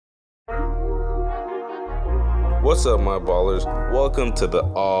What's up, my ballers? Welcome to the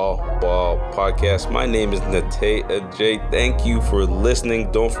All Ball Podcast. My name is Natey. Thank you for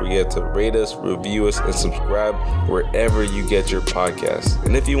listening. Don't forget to rate us, review us, and subscribe wherever you get your podcasts.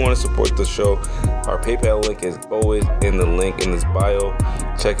 And if you want to support the show, our PayPal link is always in the link in this bio.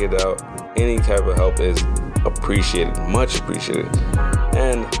 Check it out. Any type of help is appreciated, much appreciated.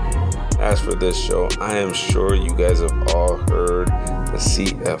 And as for this show, I am sure you guys have all heard the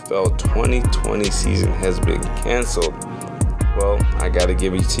CFL 2020 season has been canceled. Well, I got to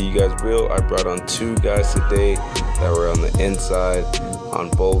give it to you guys real. I brought on two guys today that were on the inside, on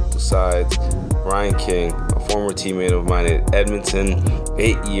both sides. Ryan King, a former teammate of mine at Edmonton,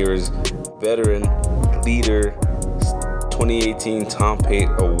 8 years, veteran, leader, 2018 Tom Pate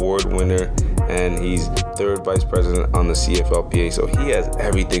Award winner, and he's third vice president on the CFLPA. So he has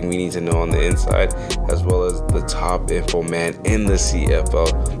everything we need to know on the inside, as well as the top info man in the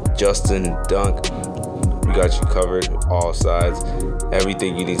CFL, Justin Dunk. We got you covered, all sides,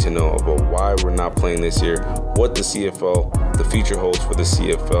 everything you need to know about why we're not playing this year, what the CFL, the future holds for the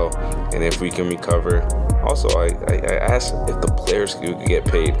CFL, and if we can recover. Also, I asked if the players could get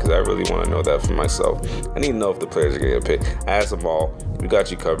paid, because I really want to know that for myself. I need to know if the players are going to get paid. I asked them all. We got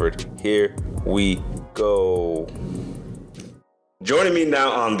you covered. Here we go. Joining me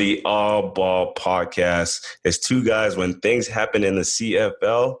now on the All Ball Podcast is two guys. When things happen in the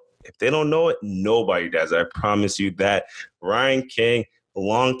CFL, if they don't know it, nobody does. I promise you that. Ryan King, a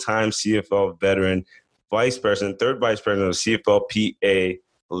longtime CFL veteran, vice president, third vice president of CFLPA,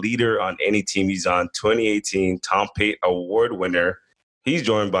 leader on any team he's on, 2018 Tom Pate Award winner. He's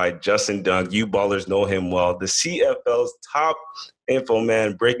joined by Justin Dunk. You ballers know him well. The CFL's top info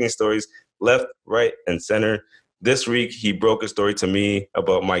man, breaking stories left, right, and center. This week, he broke a story to me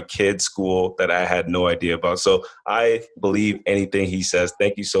about my kid's school that I had no idea about. So I believe anything he says.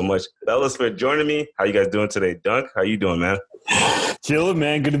 Thank you so much, fellas, for joining me. How you guys doing today? Dunk, how you doing, man? Chilling,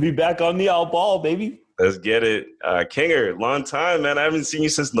 man. Good to be back on the All Ball, baby. Let's get it. Kinger, long time, man. I haven't seen you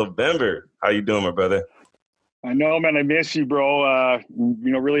since November. How you doing, my brother? I know, man. I miss you, bro.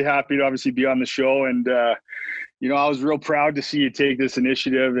 Really happy to obviously be on the show. And, I was real proud to see you take this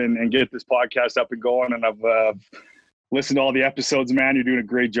initiative and get this podcast up and going. And I've listened to all the episodes, man. You're doing a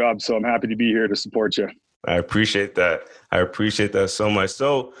great job. So I'm happy to be here to support you. I appreciate that. I appreciate that so much.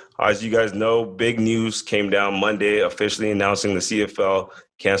 So as you guys know, big news came down Monday, officially announcing the CFL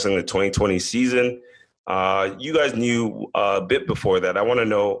canceling the 2020 season. You guys knew a bit before that. I want to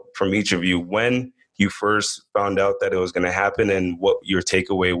know from each of you when you first found out that it was going to happen and what your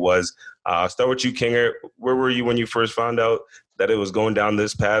takeaway was. I'll start with you, Kinger. Where were you when you first found out that it was going down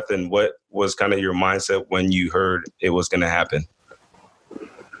this path, and what was kind of your mindset when you heard it was going to happen?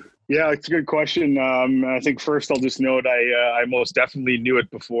 Yeah, it's a good question. I think first I'll just note I most definitely knew it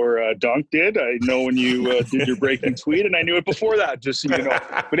before Dunk did. I know when you did your breaking tweet, and I knew it before that, just so you know.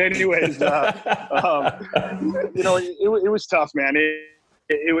 But anyways, it was tough, man.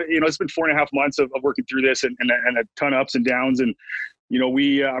 It's been 4.5 months of working through this and a ton of ups and downs. And,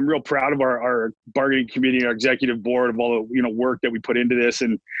 I'm real proud of our bargaining committee, our executive board, of all the, work that we put into this.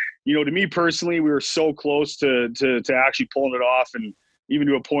 And, to me personally, we were so close to actually pulling it off. And even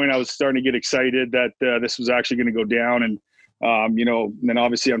to a point I was starting to get excited that this was actually going to go down. And, then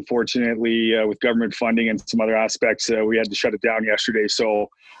obviously, unfortunately, with government funding and some other aspects, we had to shut it down yesterday. So,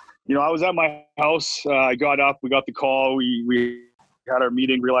 I was at my house. I got up, we got the call, we had our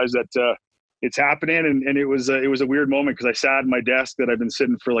meeting, realized that it's happening. And it was a weird moment because I sat at my desk that I've been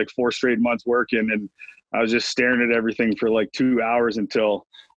sitting for like 4 straight months working. And I was just staring at everything for like 2 hours until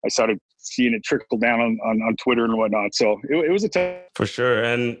I started seeing it trickle down on Twitter and whatnot. So it was a tough. For sure.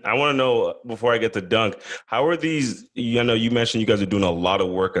 And I want to know, before I get to Dunk, how are these, you mentioned you guys are doing a lot of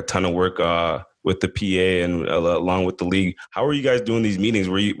work, a ton of work with the PA and along with the league. How are you guys doing these meetings?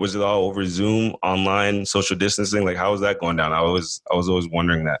 Was it all over Zoom, online, social distancing? Like, how is that going down? I was always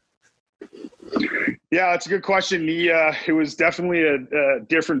wondering that. Yeah, it's a good question. It was definitely a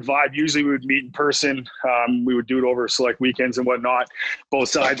different vibe. Usually we would meet in person. We would do it over select weekends and whatnot. Both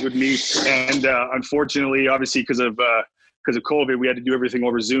sides would meet. And unfortunately, obviously, because of COVID, we had to do everything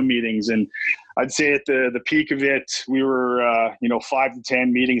over Zoom meetings. And I'd say at the peak of it, we were, 5 to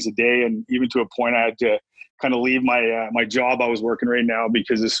 10 meetings a day. And even to a point, I had to kind of leave my job I was working right now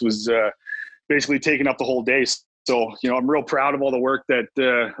because this was basically taking up the whole day. So, I'm real proud of all the work that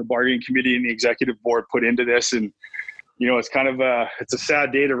the bargaining committee and the executive board put into this. And, it's kind of it's a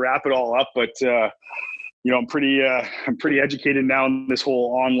sad day to wrap it all up, but I'm pretty educated now in this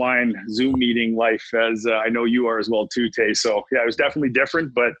whole online Zoom meeting life, as I know you are as well too, Tay. So yeah, it was definitely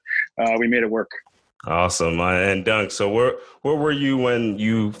different, but we made it work. Awesome. And Dunk, so Where were you when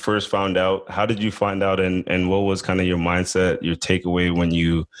you first found out? How did you find out? And what was kind of your mindset, your takeaway when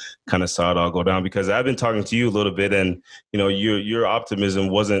you kind of saw it all go down? Because I've been talking to you a little bit, and your optimism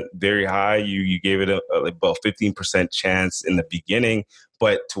wasn't very high. You gave it like about 15% chance in the beginning,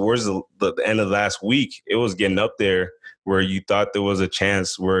 but towards the end of last week, it was getting up there where you thought there was a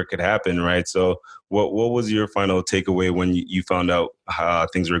chance where it could happen, right? So what was your final takeaway when you found out how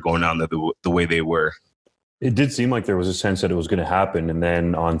things were going down the way they were? It did seem like there was a sense that it was going to happen. And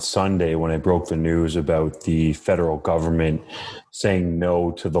then on Sunday, when I broke the news about the federal government saying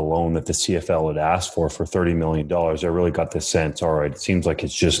no to the loan that the CFL had asked for $30 million, I really got the sense, all right, it seems like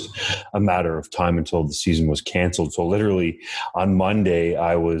it's just a matter of time until the season was canceled. So literally on Monday,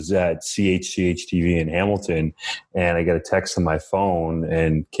 I was at CHCH TV in Hamilton, and I got a text on my phone,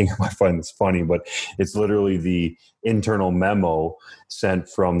 and King might find this funny, but it's literally the internal memo sent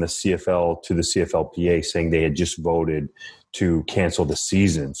from the CFL to the CFLPA saying they had just voted to cancel the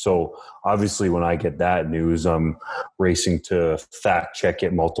season. So obviously when I get that news, I'm racing to fact check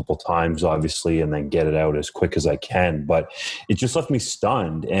it multiple times, obviously, and then get it out as quick as I can. But it just left me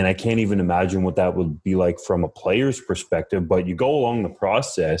stunned. And I can't even imagine what that would be like from a player's perspective. But you go along the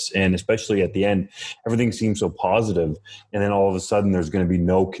process, and especially at the end, everything seems so positive. And then all of a sudden there's going to be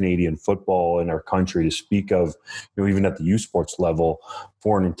no Canadian football in our country to speak of, even at the U Sports level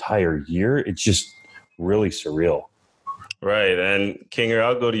for an entire year. It's just really surreal. Right. And Kinger,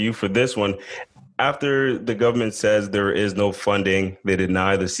 I'll go to you for this one. After the government says there is no funding, they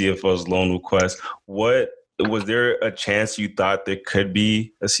deny the CFL's loan request. Was there a chance you thought there could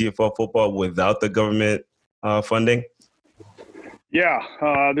be a CFL football without the government funding? Yeah,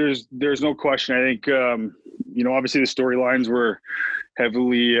 there's no question. I think, obviously the storylines were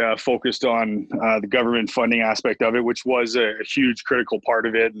heavily focused on the government funding aspect of it, which was a huge critical part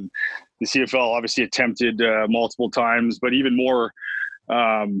of it. And the CFL obviously attempted multiple times, but even more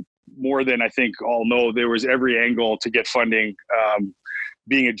than I think all know, there was every angle to get funding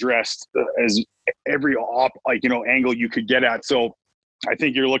being addressed as every angle you could get at. So I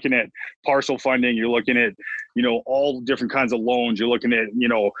think you're looking at partial funding. You're looking at, all different kinds of loans. You're looking at,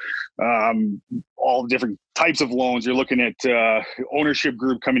 all different types of loans. You're looking at ownership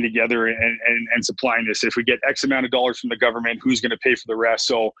group coming together and supplying this. If we get X amount of dollars from the government, who's going to pay for the rest?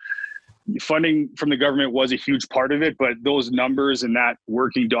 So funding from the government was a huge part of it, but those numbers and that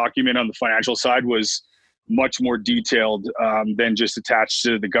working document on the financial side was much more detailed than just attached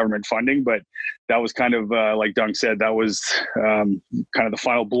to the government funding. But that was kind of like Dunk said, that was kind of the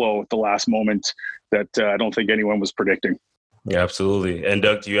final blow at the last moment that I don't think anyone was predicting. Yeah, absolutely. And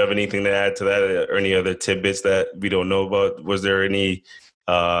Dunk, do you have anything to add to that, or any other tidbits that we don't know about? Was there any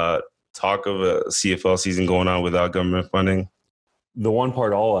talk of a CFL season going on without government funding? The one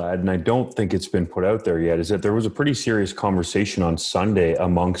part I'll add, and I don't think it's been put out there yet, is that there was a pretty serious conversation on Sunday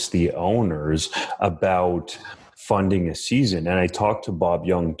amongst the owners about funding a season. And I talked to Bob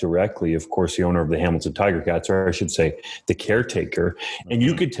Young directly, of course, the owner of the Hamilton Tiger Cats, or I should say the caretaker. And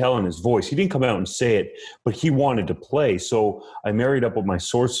you could tell in his voice, he didn't come out and say it, but he wanted to play. So I married up what my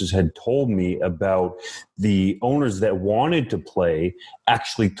sources had told me about the owners that wanted to play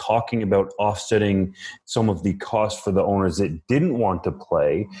actually talking about offsetting some of the costs for the owners that didn't want to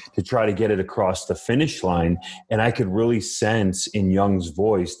play to try to get it across the finish line. And I could really sense in Young's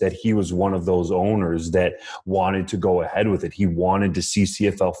voice that he was one of those owners that wanted to go ahead with it. He wanted to see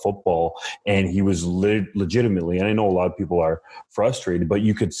CFL football, and he was legitimately, and I know a lot of people are frustrated, but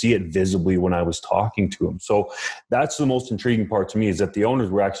you could see it visibly when I was talking to him. So that's the most intriguing part to me, is that the owners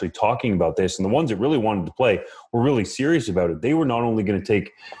were actually talking about this, and the ones that really wanted to play were really serious about it. They were not only going to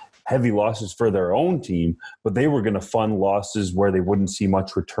take heavy losses for their own team, but they were going to fund losses where they wouldn't see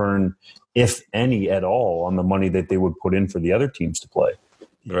much return, if any at all, on the money that they would put in for the other teams to play.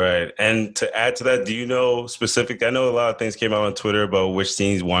 Right. And to add to that, do you know specific? I know a lot of things came out on Twitter about which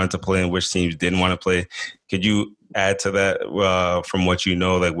teams wanted to play and which teams didn't want to play. Could you add to that from what you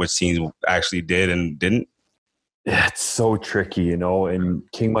know, like which teams actually did and didn't? Yeah, it's so tricky, and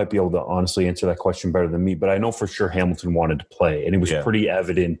King might be able to honestly answer that question better than me, but I know for sure Hamilton wanted to play, and it was pretty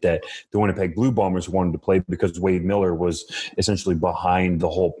evident that the Winnipeg Blue Bombers wanted to play because Wade Miller was essentially behind the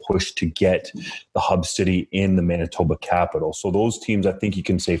whole push to get the hub city in the Manitoba capital. So those teams, I think you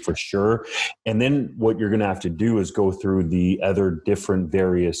can say for sure. And then what you're going to have to do is go through the other different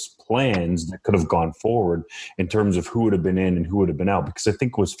various plans that could have gone forward in terms of who would have been in and who would have been out, because I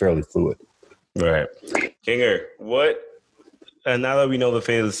think it was fairly fluid. Right. Kinger, and now that we know the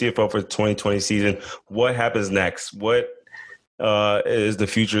fate of the CFL for the 2020 season, what happens next? What is the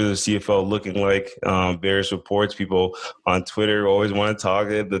future of the CFL looking like? Various reports, people on Twitter always want to talk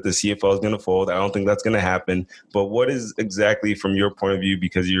that the CFL is going to fold. I don't think that's going to happen. But what is exactly from your point of view,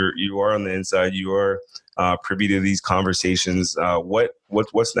 because you are on the inside, you are privy to these conversations.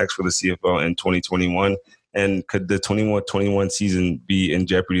 What's next for the CFL in 2021? And could the 21 season be in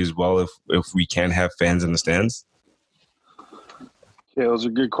jeopardy as well if we can't have fans in the stands? Yeah, those are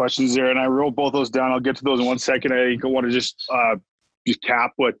good questions there, and I wrote both those down. I'll get to those in 1 second. I want to just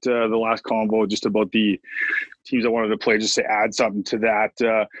cap what the last convo just about the teams I wanted to play, just to add something to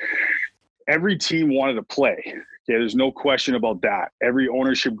that. Every team wanted to play. Okay, there's no question about that. Every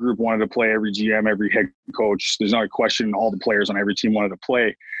ownership group wanted to play. Every GM, every head coach. There's not a question. All the players on every team wanted to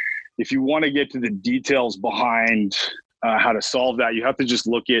play. If you want to get to the details behind how to solve that, you have to just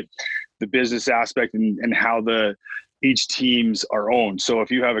look at the business aspect and how each teams are owned. So if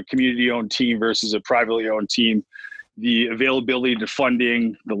you have a community-owned team versus a privately owned team, the availability to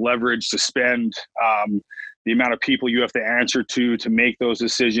funding, the leverage to spend, the amount of people you have to answer to make those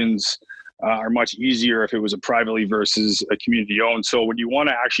decisions are much easier if it was a privately versus a community-owned. So when you want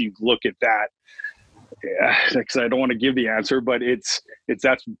to actually look at that, because I don't want to give the answer, but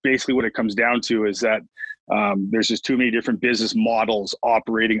that's basically what it comes down to, is that there's just too many different business models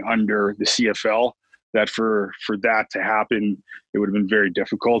operating under the CFL that for that to happen, it would have been very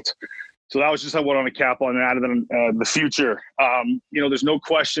difficult. So that was just how I went on a cap on that. And then the future, there's no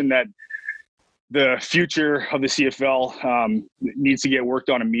question that the future of the CFL needs to get worked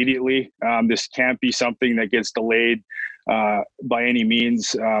on immediately. This can't be something that gets delayed by any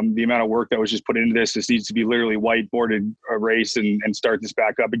means. The amount of work that was just put into this needs to be literally whiteboarded, erased, and start this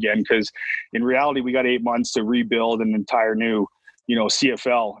back up again. Because in reality, we got 8 months to rebuild an entire new,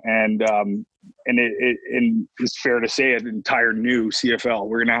 CFL, and it's fair to say an entire new CFL.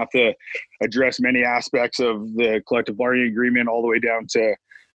 We're going to have to address many aspects of the collective bargaining agreement, all the way down to,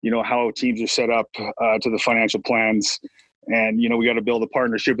 how teams are set up to the financial plans. And, we got to build a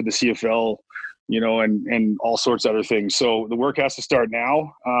partnership with the CFL, and all sorts of other things. So the work has to start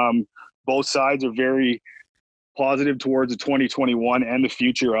now. Both sides are very positive towards the 2021 and the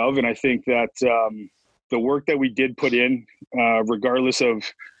future of, and I think that the work that we did put in, regardless of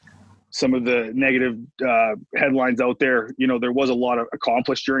some of the negative headlines out there, there was a lot of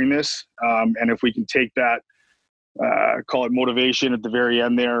accomplished during this. And if we can take that, call it motivation at the very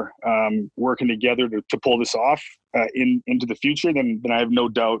end there, working together to pull this off into the future, then I have no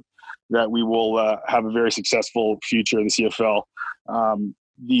doubt that we will have a very successful future of the CFL.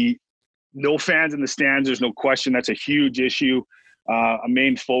 The no fans in the stands, there's no question that's a huge issue, a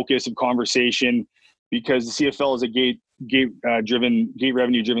main focus of conversation, because the CFL is a gate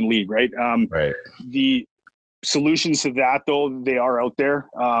revenue driven league, right? Right. The solutions to that, though, they are out there.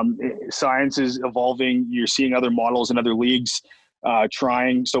 Science is evolving. You're seeing other models in other leagues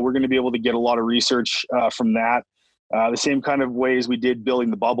trying. So we're going to be able to get a lot of research from that. The same kind of ways we did building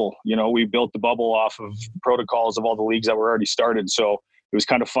the bubble. We built the bubble off of protocols of all the leagues that were already started. So it was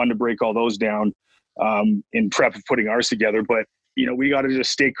kind of fun to break all those down in prep of putting ours together. But we got to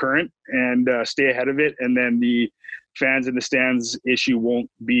just stay current and stay ahead of it. And then the fans in the stands issue won't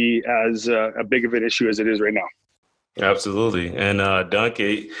be as a big of an issue as it is right now. Absolutely. And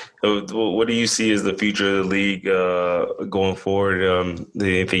Duncan, what do you see as the future of the league going forward?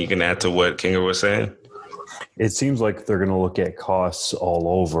 Anything you can add to what Kinger was saying? It seems like they're going to look at costs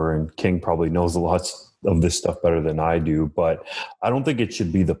all over, and King probably knows a lot of this stuff better than I do, but I don't think it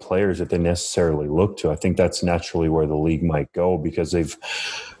should be the players that they necessarily look to. I think that's naturally where the league might go, because they've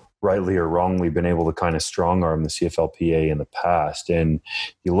rightly or wrongly been able to kind of strong arm the CFLPA in the past. And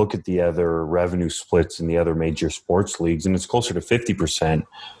you look at the other revenue splits in the other major sports leagues, and it's closer to 50%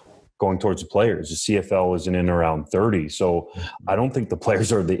 going towards the players. The CFL is in around 30. So I don't think the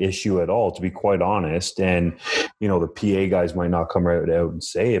players are the issue at all, to be quite honest. And, the PA guys might not come right out and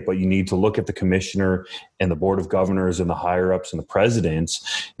say it, but you need to look at the commissioner and the board of governors and the higher ups and the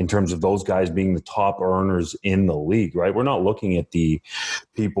presidents in terms of those guys being the top earners in the league, right? We're not looking at the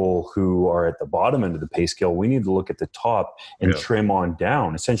people who are at the bottom end of the pay scale. We need to look at the top and trim on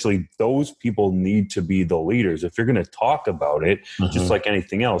down. Essentially, those people need to be the leaders. If you're going to talk about it, just like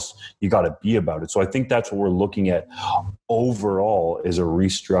anything else, you got to be about it. So I think that's what we're looking at overall, is a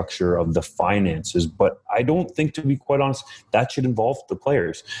restructure of the finances. But I don't think, to be quite honest, that should involve the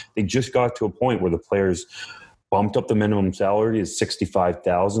players. They just got to a point where the players bumped up the minimum salary to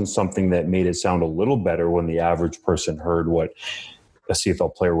 $65,000, something that made it sound a little better when the average person heard what a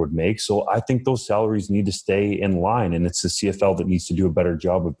CFL player would make. So I think those salaries need to stay in line, and it's the CFL that needs to do a better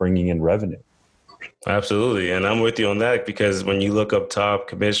job of bringing in revenue. Absolutely. And I'm with you on that, because when you look up top,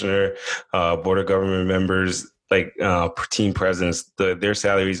 commissioner, board of government members, team presidents, their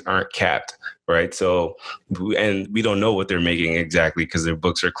salaries aren't capped, right? So, and we don't know what they're making exactly because their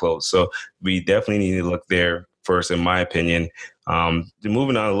books are closed. So we definitely need to look there first, in my opinion.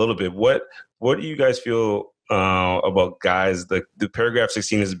 Moving on a little bit, what do you guys feel about guys? The paragraph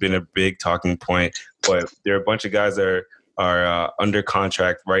 16 has been a big talking point, but there are a bunch of guys that are under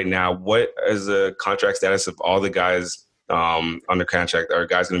contract right now. What is the contract status of all the guys under contract? Are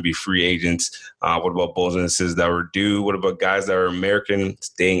guys going to be free agents? What about bonuses that were due? What about guys that are American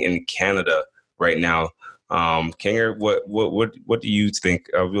staying in Canada right now? Kinger, what do you think?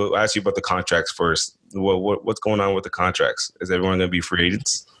 We'll ask you about the contracts first. What's going on with the contracts? Is everyone going to be free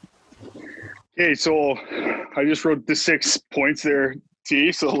agents? Okay, so I just wrote the 6 points there,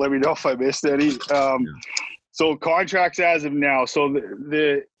 T. So let me know if I missed any. So contracts as of now. So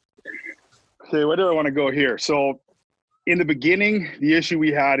okay, where do I want to go here? So in the beginning, the issue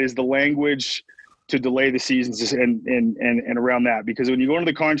we had is the language to delay the seasons and around that, because when you go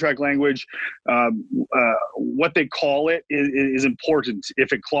into the contract language, what they call it is important.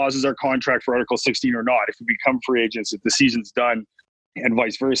 If it clauses our contract for Article 16 or not, if we become free agents, if the season's done, and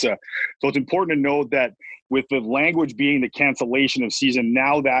vice versa. So it's important to note that with the language being the cancellation of season,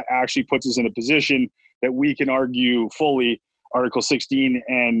 now that actually puts us in a position that we can argue fully Article 16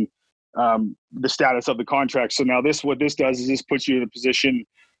 and the status of the contract. So now what this does is this puts you in a position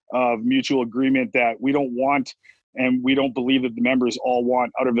of mutual agreement that we don't want, and we don't believe that the members all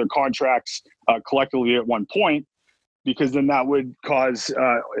want out of their contracts collectively at one point, because then that would cause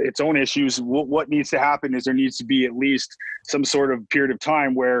its own issues. What needs to happen is there needs to be at least some sort of period of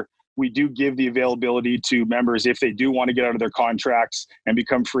time where we do give the availability to members, if they do want to get out of their contracts and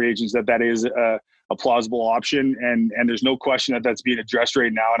become free agents, that is a plausible option. And there's no question that that's being addressed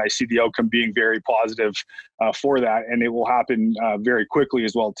right now. And I see the outcome being very positive for that. And it will happen very quickly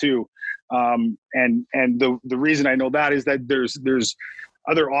as well, too. And the reason I know that is that there's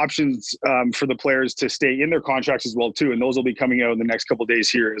other options for the players to stay in their contracts as well, too. And those will be coming out in the next couple of days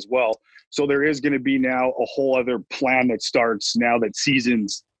here as well. So there is going to be now a whole other plan that starts now that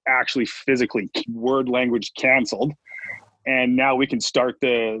season's actually physically word language canceled. And now we can start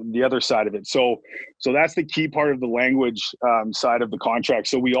the other side of it. So that's the key part of the language side of the contract.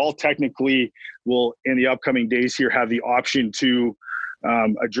 So we all technically will, in the upcoming days here, have the option to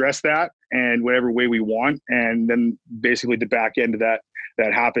address that and whatever way we want. And then basically the back end of that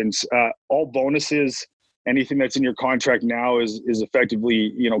happens. All bonuses, anything that's in your contract now is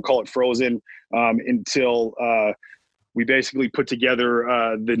effectively, call it frozen until we basically put together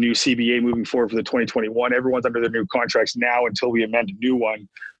the new CBA moving forward for the 2021. Everyone's under their new contracts now until we amend a new one.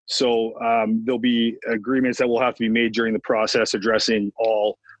 So there'll be agreements that will have to be made during the process addressing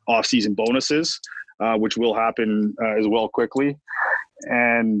all off-season bonuses, which will happen as well quickly.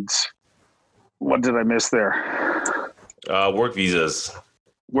 And what did I miss there? Work visas.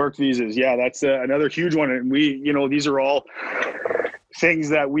 Work visas. Yeah, that's another huge one. And we, these are all things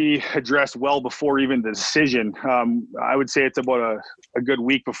that we addressed well before even the decision. I would say it's about a good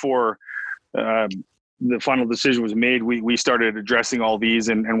week before the final decision was made. We started addressing all these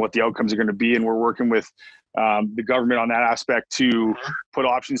and what the outcomes are going to be. And we're working with the government on that aspect to put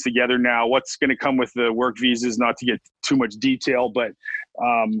options together now. What's going to come with the work visas, not to get too much detail, but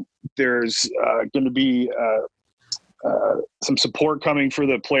there's going to be some support coming for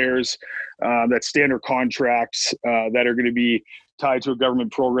the players that standard contracts that are going to be tied to a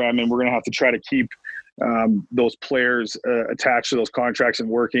government program, and we're going to have to try to keep those players attached to those contracts and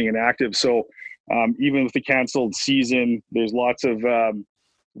working and active. So even with the canceled season, there's lots of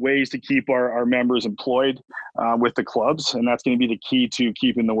ways to keep our members employed with the clubs, and that's going to be the key to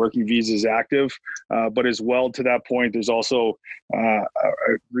keeping the working visas active. But as well, to that point, there's also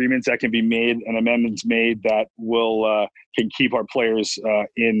agreements that can be made and amendments made that will can keep our players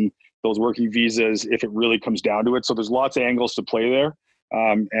in those working visas if it really comes down to it. So there's lots of angles to play there,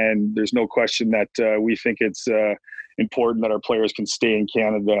 and there's no question that we think it's important that our players can stay in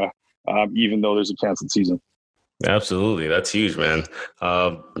Canada even though there's a canceled season. Absolutely. That's huge, man.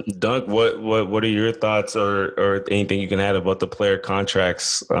 Dunk, what are your thoughts or anything you can add about the player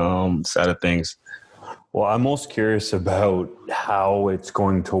contracts side of things? Well, I'm most curious about how it's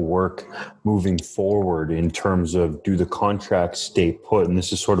going to work moving forward in terms of, do the contracts stay put? And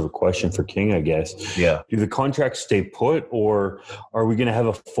this is sort of a question for King, I guess. Yeah. Do the contracts stay put, or are we going to have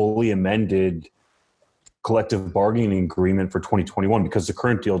a fully amended collective bargaining agreement for 2021, because the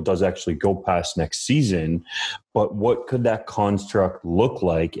current deal does actually go past next season. But what could that construct look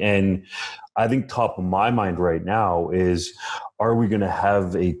like? And I think top of my mind right now is, are we going to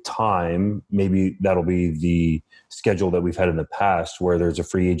have a time, maybe that'll be the schedule that we've had in the past, where there's a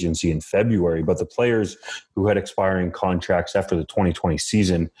free agency in February, but the players who had expiring contracts after the 2020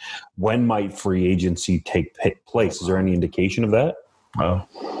 season, when might free agency take place? Is there any indication of that? Wow.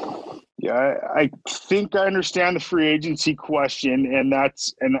 Yeah, I think I understand the free agency question, and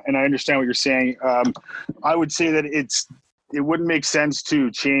and I understand what you're saying. I would say that it wouldn't make sense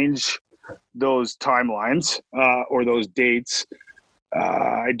to change those timelines or those dates.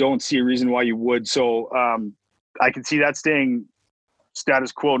 I don't see a reason why you would. So I can see that staying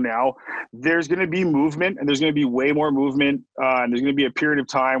status quo now. There's going to be movement, and there's going to be way more movement, and there's going to be a period of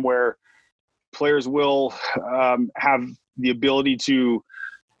time where players will have the ability to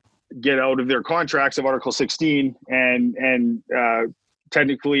get out of their contracts of Article 16, and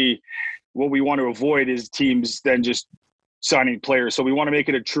technically what we want to avoid is teams then just signing players. So we want to make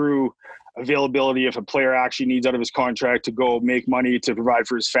it a true availability if a player actually needs out of his contract to go make money to provide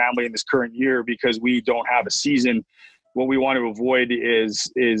for his family in this current year, because we don't have a season. What we want to avoid is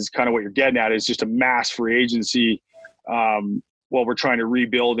kind of what you're getting at, is just a mass free agency while we're trying to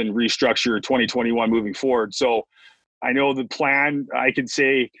rebuild and restructure 2021 moving forward. So I know the plan, I could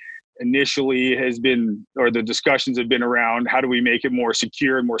say, initially has been, or the discussions have been around, how do we make it more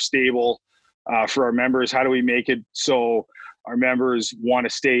secure and more stable for our members? How do we make it so our members want to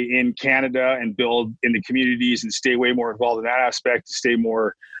stay in Canada and build in the communities and stay way more involved in that aspect, to stay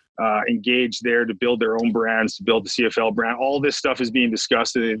more engaged there, to build their own brands, to build the CFL brand? All this stuff is being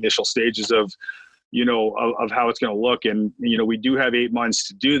discussed in the initial stages of how it's going to look. And, we do have 8 months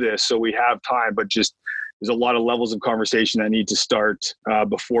to do this, so we have time, but just there's a lot of levels of conversation that need to start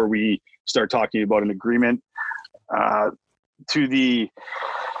before we start talking about an agreement. To the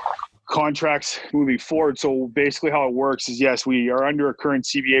contracts moving forward. So basically how it works is, yes, we are under a current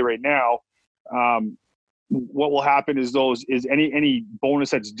CBA right now. What will happen is any bonus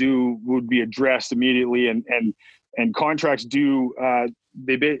that's due would be addressed immediately, and contracts due,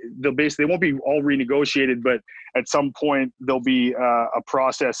 they won't be all renegotiated, but at some point there'll be a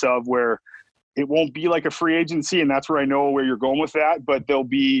process of where it won't be like a free agency, and that's where I know where you're going with that, but there'll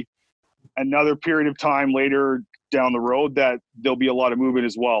be another period of time later down the road that there'll be a lot of movement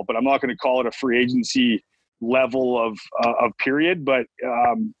as well. But I'm not going to call it a free agency level of period. But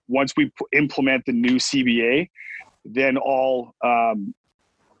once we implement the new CBA, then all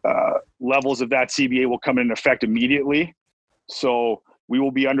levels of that CBA will come into effect immediately. So we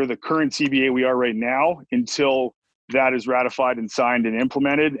will be under the current CBA we are right now until that is ratified and signed and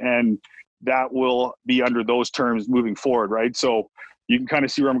implemented, and that will be under those terms moving forward, right? So you can kind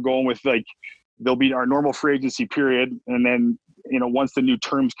of see where I'm going with, like, there'll be our normal free agency period, and then, once the new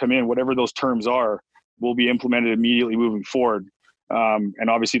terms come in, whatever those terms are, will be implemented immediately moving forward. And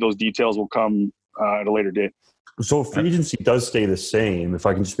obviously those details will come at a later date. So if free agency does stay the same, if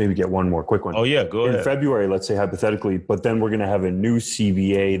I can just maybe get one more quick one. Oh, yeah, go ahead. In February, let's say hypothetically, but then we're going to have a new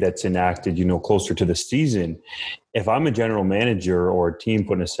CBA that's enacted, closer to the season. If I'm a general manager or a team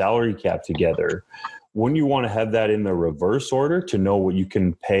putting a salary cap together, wouldn't you want to have that in the reverse order to know what you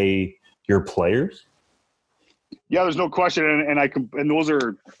can pay your players? Yeah, there's no question. And those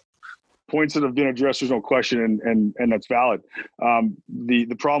are points that have been addressed. There's no question. And that's valid.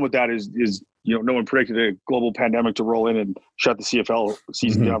 The problem with that is, no one predicted a global pandemic to roll in and shut the CFL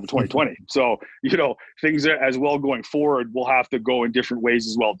season down for 2020. So, things as well going forward will have to go in different ways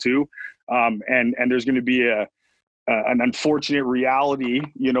as well too. And there's going to be an unfortunate reality,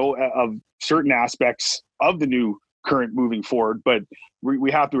 of certain aspects of the new current moving forward. But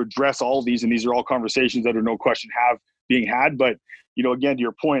we have to address all of these, and these are all conversations that are no question being had. But, again, to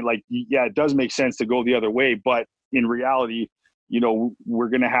your point, like, yeah, it does make sense to go the other way, but in reality, we're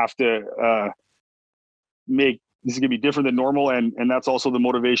going to have to this is going to be different than normal. And that's also the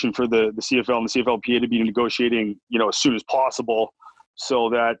motivation for the CFL and the CFLPA to be negotiating, as soon as possible, so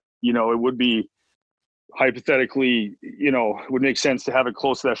that, it would be hypothetically, it would make sense to have it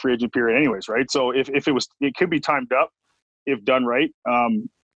close to that free agent period anyways, right? So if it could be timed up if done right.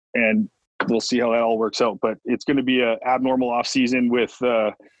 And we'll see how that all works out, but it's going to be an abnormal off season with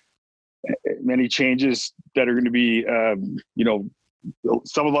many changes that are going to be,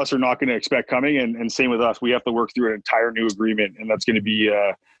 some of us are not going to expect coming, and same with us. We have to work through an entire new agreement, and that's going to be,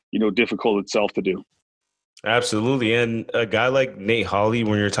 difficult itself to do. Absolutely. And a guy like Nate Hawley,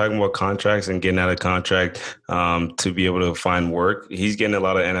 when you're talking about contracts and getting out of contract to be able to find work, he's getting a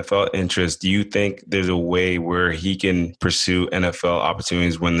lot of NFL interest. Do you think there's a way where he can pursue NFL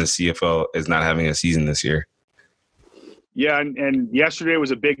opportunities when the CFL is not having a season this year? Yeah, and yesterday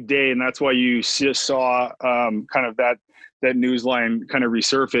was a big day, and that's why you saw kind of that news line kind of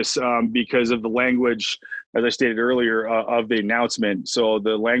resurface because of the language, as I stated earlier, of the announcement. So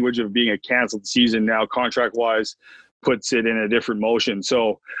the language of being a canceled season now, contract-wise, puts it in a different motion.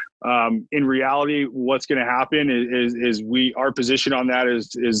 So in reality, what's going to happen is our position on that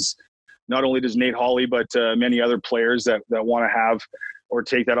is not only does Nate Hawley, but many other players that want to have or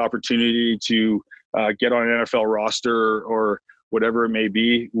take that opportunity to get on an NFL roster or whatever it may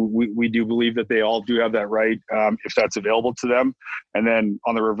be. We do believe that they all do have that right if that's available to them. And then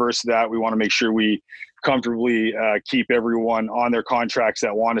on the reverse of that, we want to make sure we comfortably keep everyone on their contracts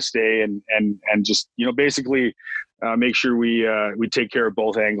that want to stay and just, basically make sure we take care of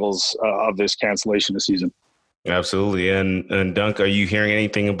both angles of this cancellation of season. Absolutely. And Dunk, are you hearing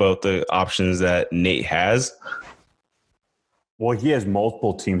anything about the options that Nate has? Well, he has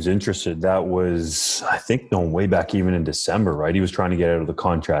multiple teams interested. That was, I think, going way back even in December, right? He was trying to get out of the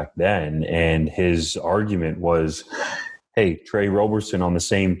contract then. And his argument was, hey, Trey Roberson on the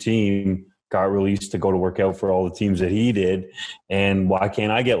same team got released to go to work out for all the teams that he did. And why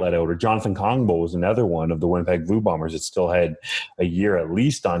can't I get let out? Or Jonathan Kongbo was another one of the Winnipeg Blue Bombers that still had a year at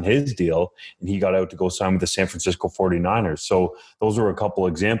least on his deal. And he got out to go sign with the San Francisco 49ers. So those were a couple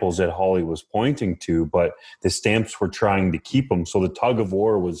examples that Hawley was pointing to, but the Stamps were trying to keep him. So the tug of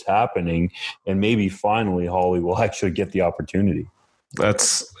war was happening. And maybe finally Hawley will actually get the opportunity.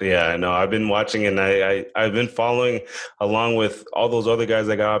 I know. I've been watching and I've been following along with all those other guys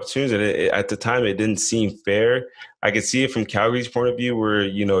that got opportunities. And at the time, it didn't seem fair. I could see it from Calgary's point of view where,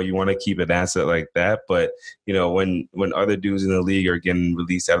 you want to keep an asset like that. But, when other dudes in the league are getting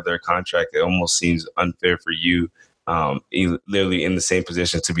released out of their contract, it almost seems unfair for you, literally in the same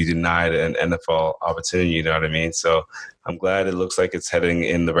position to be denied an NFL opportunity. You know what I mean? So I'm glad it looks like it's heading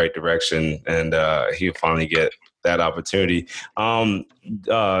in the right direction and he'll finally get that opportunity. I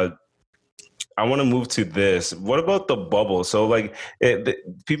want to move to this. What about the bubble? So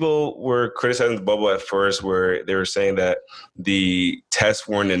people were criticizing the bubble at first where they were saying that the tests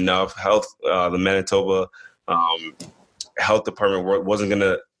weren't enough. The Manitoba health department wasn't going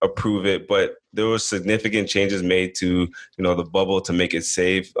to approve it, but there were significant changes made to, the bubble to make it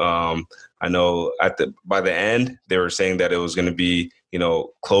safe. I know by the end, they were saying that it was going to be,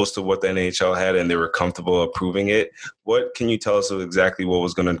 close to what the NHL had and they were comfortable approving it. What can you tell us of exactly what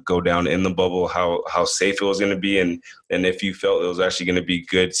was going to go down in the bubble, how safe it was going to be, and if you felt it was actually going to be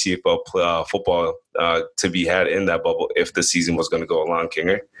good CFL football to be had in that bubble if the season was going to go along,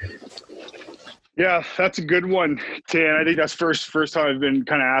 Kinger? Yeah, that's a good one, Tan. I think that's first time I've been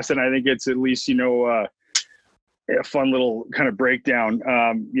kind of asked, and I think it's at least, a fun little kind of breakdown.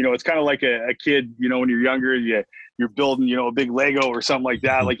 It's kind of like a kid, when you're younger, you're building, a big Lego or something like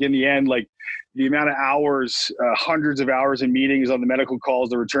that. Like in the end, like the amount of hours, hundreds of hours in meetings on the medical calls,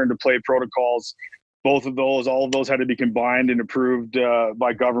 the return to play protocols, all of those had to be combined and approved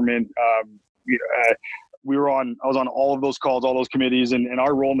by government. I was on all of those calls, all those committees, and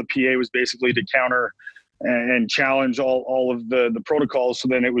our role in the PA was basically to counter and challenge all of the protocols. So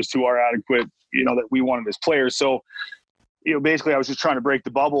then it was to our adequate, that we wanted as players. So, basically I was just trying to break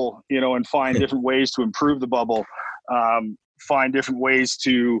the bubble, and find different ways to improve the bubble, find different ways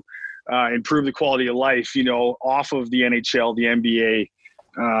to improve the quality of life, off of the NHL, the NBA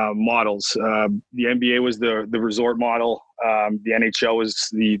models. The NBA was the resort model. The NHL was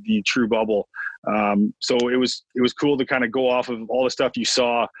the true bubble. So it was cool to kind of go off of all the stuff you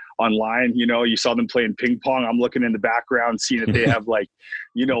saw online. You saw them playing ping pong. I'm looking in the background, seeing that they have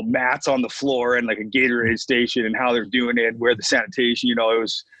mats on the floor and like a Gatorade station and how they're doing it, where the sanitation,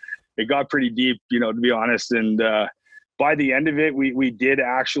 it got pretty deep, to be honest. And by the end of it, we did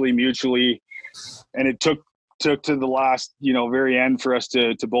actually mutually, and it took to the last, very end for us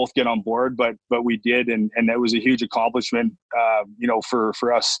to both get on board, but we did. And that was a huge accomplishment,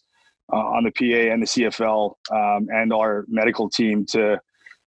 for us on the PA and the CFL and our medical team to,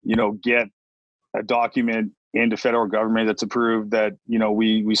 get a document into federal government that's approved that,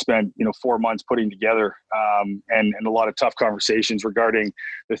 we spent, 4 months putting together and a lot of tough conversations regarding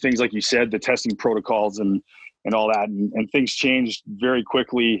the things, like you said, the testing protocols and all that. And things changed very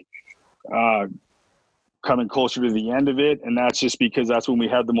quickly coming closer to the end of it. And that's just because that's when we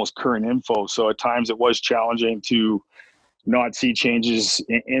had the most current info. So at times it was challenging to not see changes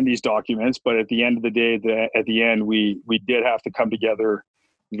in these documents, but at the end of the day, at the end, we did have to come together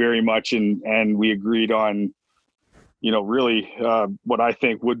very much, and we agreed on, really what I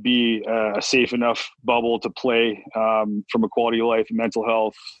think would be a safe enough bubble to play from a quality of life and mental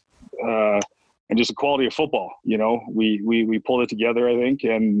health and just a quality of football. We pulled it together, I think,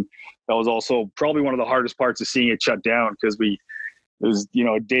 and that was also probably one of the hardest parts of seeing it shut down, because it was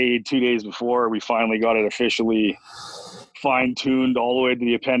a day, 2 days before we finally got it officially fine-tuned all the way to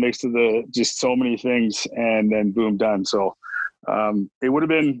the appendix, to just so many things, and then boom, done. So it would have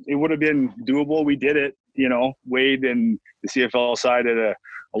been doable. We did it. Wade and the CFL side did a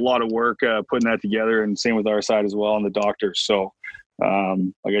lot of work putting that together, and same with our side as well, and the doctors. So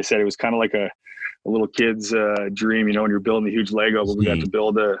like I said, it was kind of like a little kid's dream, when you're building a huge Lego, but we got to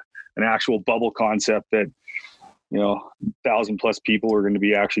build an actual bubble concept that 1,000+ people were going to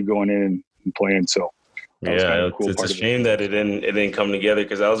be actually going in and playing. So yeah, it's a shame that it didn't come together,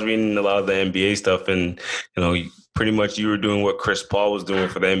 because I was reading a lot of the NBA stuff, and pretty much you were doing what Chris Paul was doing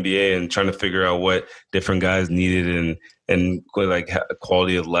for the NBA and trying to figure out what different guys needed and like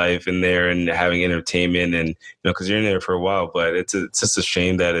quality of life in there and having entertainment, and because you're in there for a while. But it's just a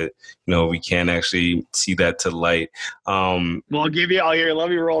shame that we can't actually see that to light. Well, let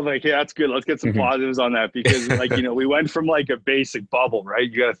me roll. Like, yeah, that's good. Let's get some positives on that, because we went from like a basic bubble,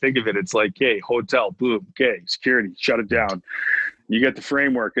 right? You got to think of it. It's like, hey, hotel, boom, okay, security, shut it down. You get the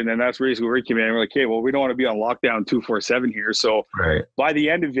framework, and then that's basically where we came in. We're like, hey, well, we don't want to be on lockdown 24/7 here. So by the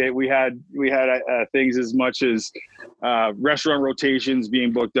end of it, we had things as much as restaurant rotations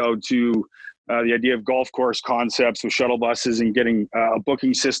being booked out, to the idea of golf course concepts with shuttle buses, and getting a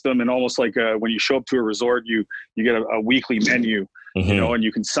booking system, and almost like when you show up to a resort, you get a weekly menu, and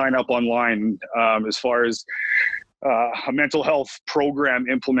you can sign up online, as far as a mental health program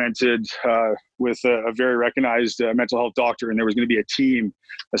implemented with a very recognized mental health doctor, and there was going to be a team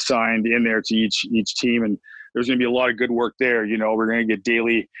assigned in there to each team, and there's going to be a lot of good work there. We're going to get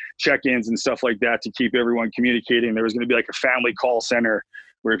daily check-ins and stuff like that to keep everyone communicating. There was going to be like a family call center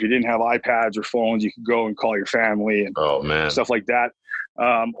where if you didn't have iPads or phones, you could go and call your family and stuff like that.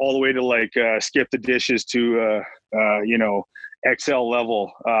 All the way to like skip the dishes to XL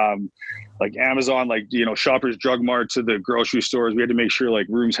level, like Amazon, like Shoppers Drug Mart to the grocery stores. We had to make sure like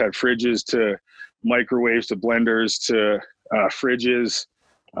rooms had fridges, to microwaves, to blenders, to fridges,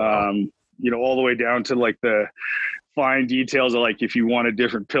 all the way down to like the fine details of like if you wanted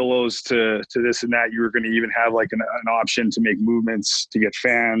different pillows to this and that, you were going to even have like an option to make movements, to get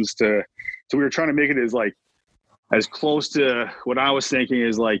fans, so we were trying to make it as close to what I was thinking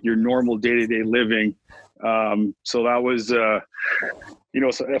is like your normal day-to-day living. So that was, a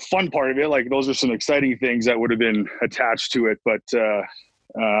fun part of it. Like those are some exciting things that would have been attached to it, but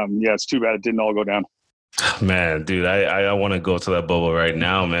it's too bad it didn't all go down. Man, dude, I want to go to that bubble right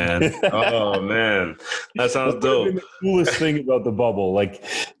now, man. Oh man, that sounds dope. The coolest thing about the bubble, like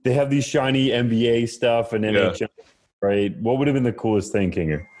they have these shiny NBA stuff and NHL, right? What would have been the coolest thing,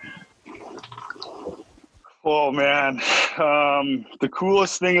 Kinger? Oh man, the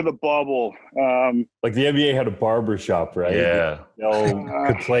coolest thing of the bubble. Like the NBA had a barber shop, right? Yeah,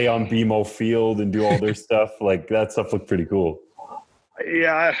 could play on BMO Field and do all their stuff. Like that stuff looked pretty cool.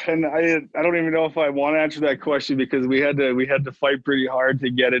 Yeah, and I don't even know if I want to answer that question, because we had to fight pretty hard to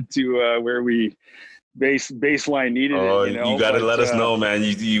get it to where we baseline needed it. You got to let us know, man.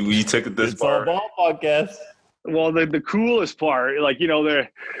 You took it this far. It's all ball podcast. Well, the coolest part, like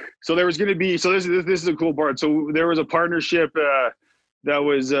there was going to be, so this is a cool part. So there was a partnership that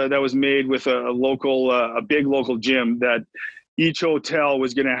was made with a big local gym, that each hotel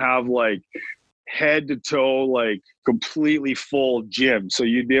was going to have like head to toe, like completely full gym. So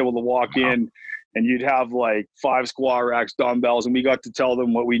you'd be able to walk in and you'd have like 5 squat racks, dumbbells, and we got to tell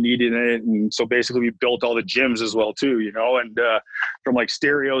them what we needed in it. And so basically we built all the gyms as well too, and from like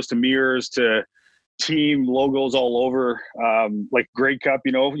stereos to mirrors to team logos all over, like Grey Cup,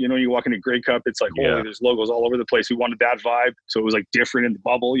 you walk into Grey Cup, it's like, holy, there's logos all over the place. We wanted that vibe. So it was like different in the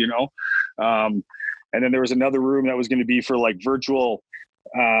bubble, and then there was another room that was going to be for like virtual,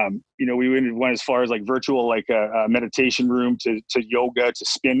 we went as far as like virtual, like a meditation room to yoga, to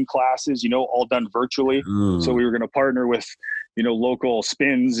spin classes, all done virtually. So we were going to partner with, local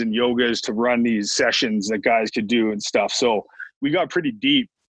spins and yogas to run these sessions that guys could do and stuff. So we got pretty deep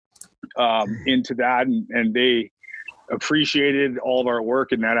into that, and they appreciated all of our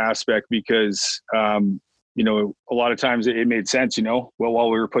work in that aspect, because a lot of times it made sense,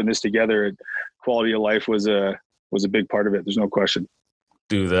 while we were putting this together, quality of life was a big part of it. There's no question.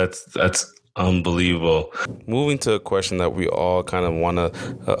 Dude, that's unbelievable. Moving to a question that we all kind of want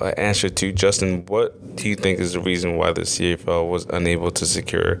to answer to, Justin, what do you think is the reason why the CFL was unable to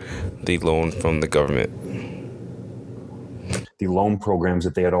secure the loan from the government? the loan programs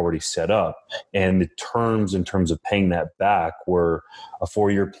that they had already set up. And the terms in terms of paying that back were a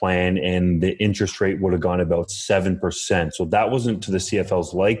 4-year plan, and the interest rate would have gone about 7%. So that wasn't to the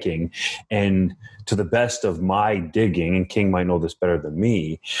CFL's liking. And to the best of my digging, and King might know this better than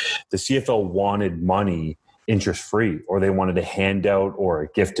me, the CFL wanted money interest-free, or they wanted a handout or a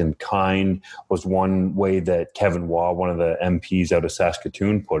gift in kind, was one way that Kevin Waugh, one of the MPs out of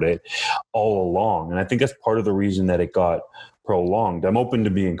Saskatoon, put it all along. And I think that's part of the reason that it got prolonged. I'm open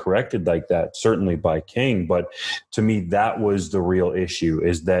to being corrected like that, certainly by King, but to me, that was the real issue,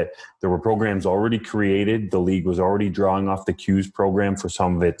 is that there were programs already created. The league was already drawing off the Qs program for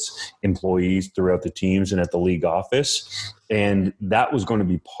some of its employees throughout the teams and at the league office. And that was going to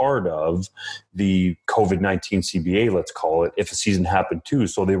be part of the COVID-19 CBA, let's call it, if a season happened too.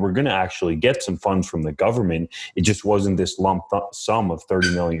 So they were going to actually get some funds from the government. It just wasn't this lump sum of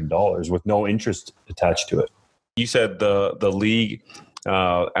 $30 million with no interest attached to it. You said the league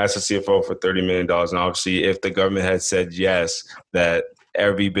asked the CFL for $30 million. And obviously, if the government had said yes, that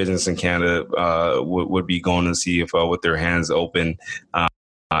every business in Canada would be going to the CFL with their hands open,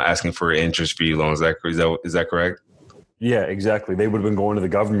 asking for interest-free loans. Is that correct? Yeah, exactly. They would have been going to the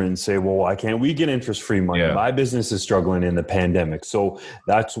government and say, well, why can't we get interest-free money? Yeah. My business is struggling in the pandemic. So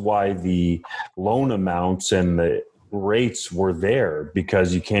that's why the loan amounts and the rates were there,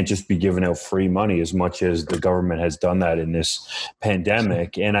 because you can't just be giving out free money as much as the government has done that in this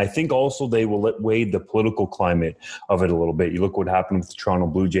pandemic. And I think also they will weigh the political climate of it a little bit. You look what happened with the Toronto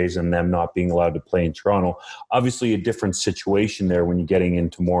Blue Jays and them not being allowed to play in Toronto. Obviously a different situation there when you're getting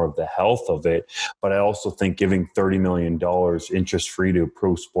into more of the health of it. But I also think giving $30 million interest-free to a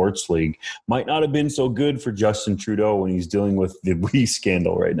pro sports league might not have been so good for Justin Trudeau when he's dealing with the weed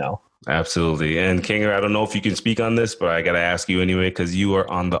scandal right now. Absolutely. And Kinger, I don't know if you can speak on this, but I got to ask you anyway, because you are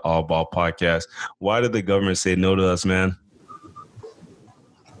on the All Ball podcast. Why did the government say no to us, man?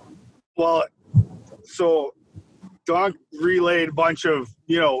 Well, so Doc relayed a bunch of,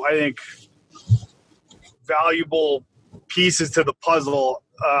 I think, valuable pieces to the puzzle.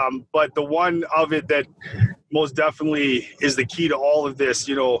 But the one of it that most definitely is the key to all of this,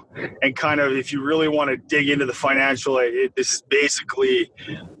 and kind of, if you really want to dig into the financial, this is basically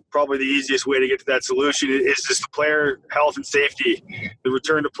probably the easiest way to get to that solution is just the player health and safety, the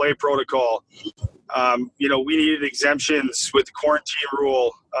return to play protocol. We needed exemptions with the quarantine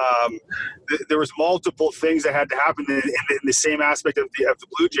rule. There was multiple things that had to happen in the same aspect of the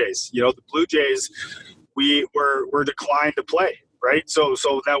Blue Jays. The Blue Jays, we were declined to play. Right. So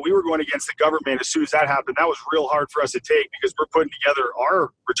now we were going against the government. As soon as that happened, that was real hard for us to take, because we're putting together our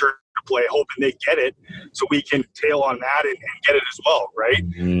return to play, hoping they get it so we can tail on that and get it as well. Right.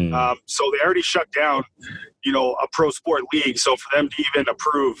 Mm-hmm. So they already shut down, a pro sport league. So for them to even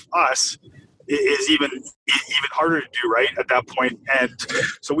approve us is even harder to do, right, at that point. And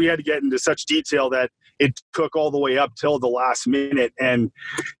so we had to get into such detail that it took all the way up till the last minute. And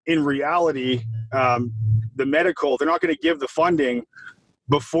in reality, the medical, they're not going to give the funding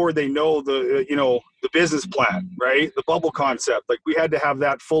before they know the business plan, right? The bubble concept. Like, we had to have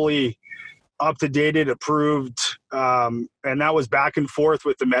that fully up to date, approved. And that was back and forth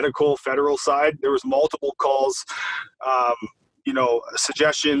with the medical federal side. There was multiple calls,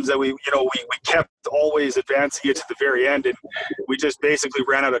 suggestions that we kept always advancing it to the very end. And we just basically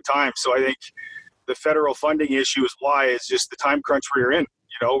ran out of time. So I think the federal funding issue is just the time crunch we're in.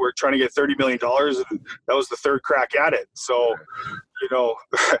 We're trying to get $30 million, and that was the third crack at it. So,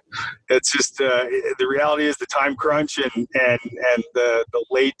 it's just the reality is the time crunch and the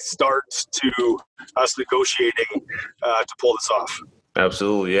late start to us negotiating to pull this off.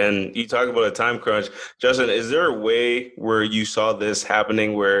 Absolutely. And you talk about a time crunch. Justin, is there a way where you saw this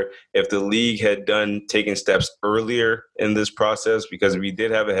happening where if the league had taken steps earlier in this process, because we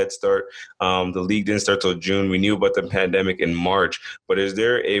did have a head start, the league didn't start till June. We knew about the pandemic in March. But is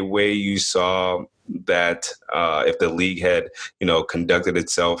there a way you saw that if the league had, conducted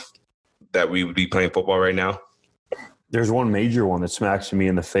itself, that we would be playing football right now? There's one major one that smacks me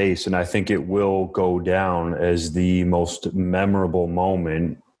in the face, and I think it will go down as the most memorable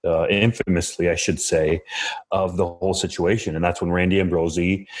moment, infamously, I should say, of the whole situation. And that's when Randy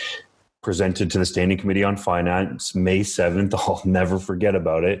Ambrosie presented to the Standing Committee on Finance, May 7th. I'll never forget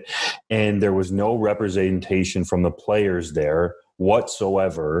about it. And there was no representation from the players there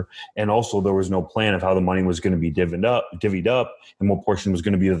whatsoever. And also there was no plan of how the money was going to be divvied up and what portion was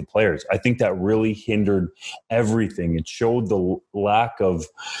going to be to the players. I think that really hindered everything. It showed the lack of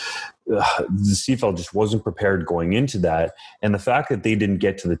the CFL just wasn't prepared going into that. And the fact that they didn't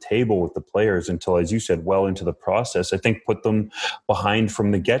get to the table with the players until, as you said, well into the process, I think put them behind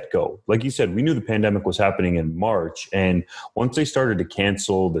from the get-go. Like you said, we knew the pandemic was happening in March. And once they started to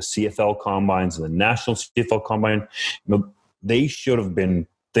cancel the CFL combines and the national CFL combine, they should have been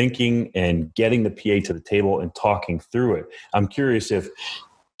thinking and getting the PA to the table and talking through it. I'm curious if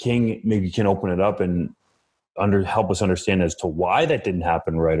King maybe can open it up and help us understand as to why that didn't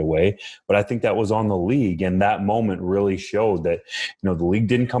happen right away. But I think that was on the league, and that moment really showed that the league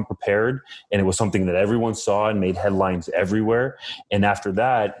didn't come prepared, and it was something that everyone saw and made headlines everywhere. And after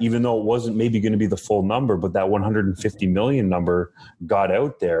that, even though it wasn't maybe going to be the full number, but that 150 million number got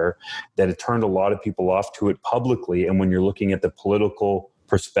out there, that it turned a lot of people off to it publicly. And when you're looking at the political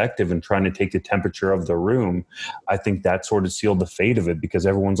perspective and trying to take the temperature of the room, I think that sort of sealed the fate of it, because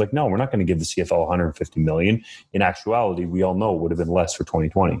everyone's like, no, we're not going to give the CFL 150 million. In actuality, we all know it would have been less for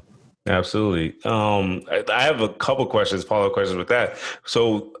 2020. Absolutely. I have a couple questions, follow-up questions with that.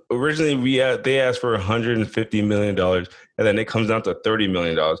 So originally they asked for $150 million, and then it comes down to $30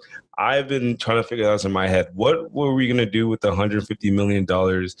 million. I've been trying to figure out in my head, what were we going to do with the $150 million?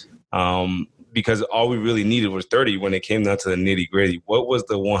 Because all we really needed was 30 when it came down to the nitty gritty. What was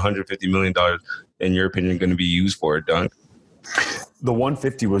the $150 million, in your opinion, going to be used for, Dunk? The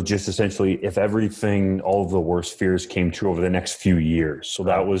 150 was just essentially if everything, all of the worst fears came true over the next few years. So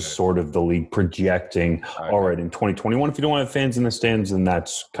that was sort of the league projecting, all right, in 2021, if you don't have fans in the stands, then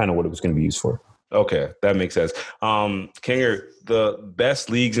that's kind of what it was going to be used for. Okay, that makes sense. Kinger, the best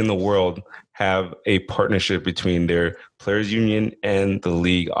leagues in the world have a partnership between their players union and the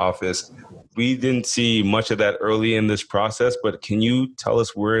league office. We didn't see much of that early in this process, but can you tell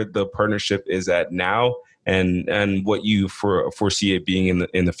us where the partnership is at now and what you foresee it being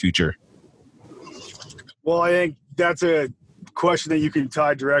in the future? Well, I think that's a question that you can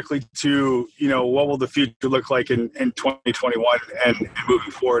tie directly to, what will the future look like in 2021 and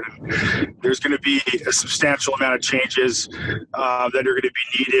moving forward. And there's going to be a substantial amount of changes that are going to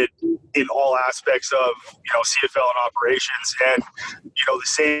be needed in all aspects of, CFL and operations. And, the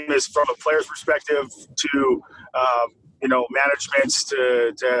same as from a player's perspective to, managements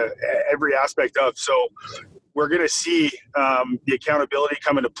to every aspect of. So we're going to see the accountability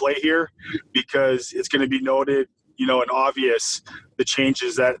come into play here, because it's going to be noted, and obvious the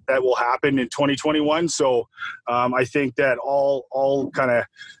changes that will happen in 2021. So I think that all kind of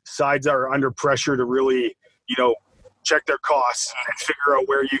sides are under pressure to really, check their costs and figure out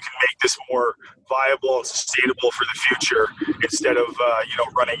where you can make this more viable and sustainable for the future, instead of,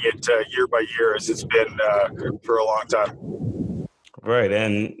 running it year by year as it's been for a long time. Right.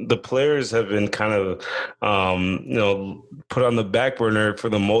 And the players have been kind of, put on the back burner for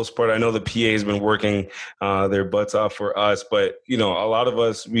the most part. I know the PA has been working their butts off for us, but, a lot of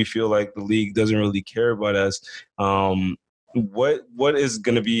us, we feel like the league doesn't really care about us. What is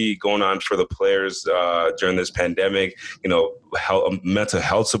going to be going on for the players during this pandemic? Mental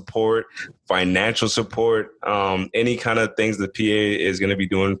health support, financial support, any kind of things the PA is going to be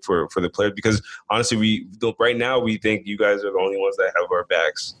doing for the players. Because honestly, right now we think you guys are the only ones that have our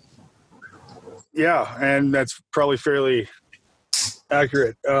backs. Yeah, and that's probably fairly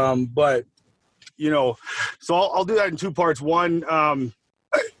accurate. But so I'll do that in two parts. One.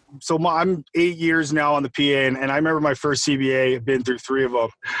 So I'm 8 years now on the PA, and I remember my first CBA. I've been through 3 of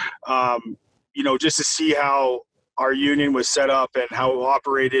them. Just to see how our union was set up and how it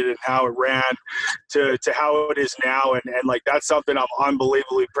operated and how it ran to how it is now, and like that's something I'm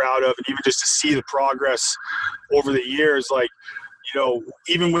unbelievably proud of. And even just to see the progress over the years, like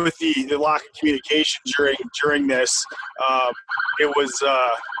even with the lack of communication during this, it was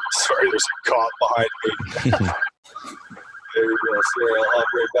sorry, there's a cop behind me. There you go. Sorry, I'll hop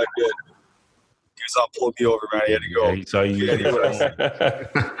right back in. He was not pulling me over, man. He had to go. Yeah, he saw you.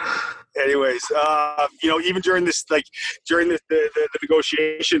 Anyways, even during this, during the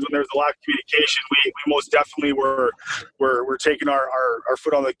negotiations, when there was a lack of communication, we most definitely were taking our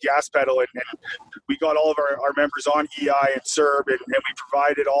foot on the gas pedal, and we got all of our members on EI and CERB, and we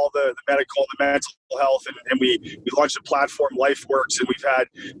provided all the medical and the mental health, and we launched a platform, LifeWorks, and we've had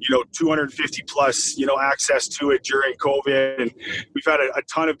 250 plus access to it during COVID, and we've had a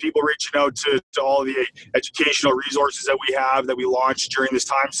ton of people reaching out to all the educational resources that we launched during this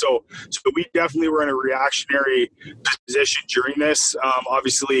time. So we definitely were in a reactionary position during this.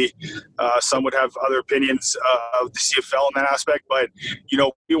 Obviously, some would have other opinions of the CFL in that aspect, but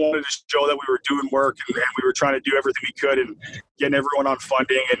we wanted to show that we were doing work, and we were trying to do everything we could and getting everyone on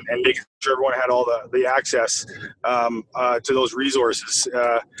funding and making sure everyone had all the access to those resources.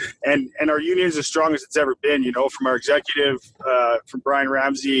 And our union is as strong as it's ever been. From our executive, from Brian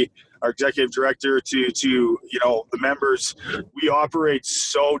Ramsey, our executive director to the members, we operate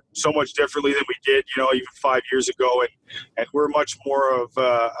so much differently than we did, even 5 years ago. And we're much more of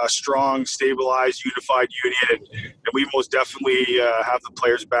a strong, stabilized, unified union. And we most definitely have the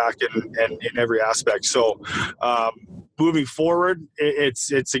players back in every aspect. So moving forward,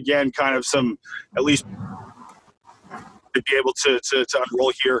 it's again kind of some, at least, to be able to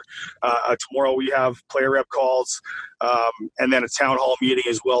unroll here. Tomorrow we have player rep calls, and then a town hall meeting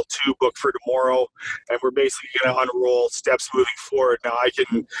as well too, booked for tomorrow. And we're basically going to unroll steps moving forward. Now I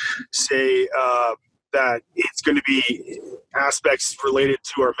can say that it's going to be aspects related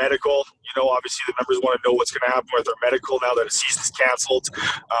to our medical. Obviously the members want to know what's going to happen with our medical now that a season's canceled.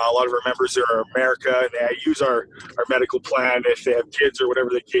 A lot of our members are in America, and they use our medical plan if they have kids or whatever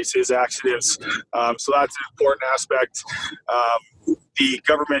the case is, accidents. So that's an important aspect. The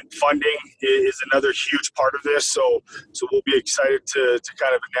government funding is another huge part of this, so we'll be excited to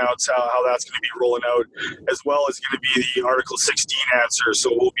kind of announce how that's going to be rolling out, as well as going to be the Article 16 answer.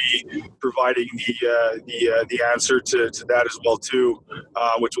 So we'll be providing the answer to that as well too,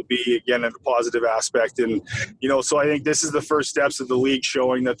 which will be again a positive aspect. And so I think this is the first steps of the league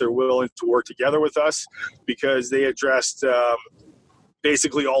showing that they're willing to work together with us, because they addressed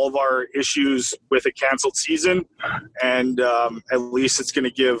basically all of our issues with a canceled season. And at least it's going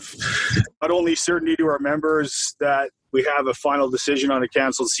to give not only certainty to our members that we have a final decision on a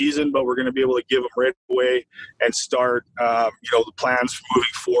canceled season, but we're going to be able to give them right away and start, the plans for moving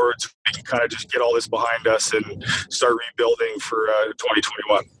forward, so we can kind of just get all this behind us and start rebuilding for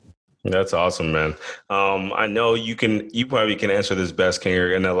 2021. That's awesome, man. I know you probably can answer this best,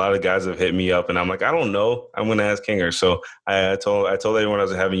 Kinger. And a lot of guys have hit me up and I'm like, I don't know. I'm going to ask Kinger. So I told everyone I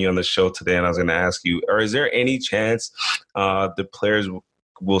was having you on the show today, and I was going to ask you, or is there any chance the players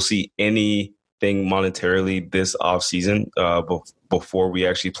will see anything monetarily this off season before we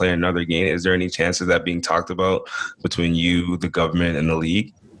actually play another game? Is there any chance of that being talked about between you, the government, and the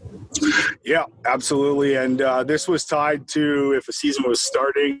league? Yeah, absolutely. And this was tied to if a season was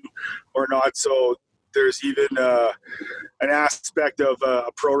starting or not. So there's even an aspect of a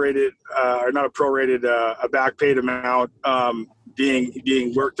back paid amount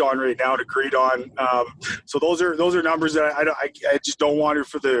being worked on right now and agreed on. So those are numbers that I just don't want it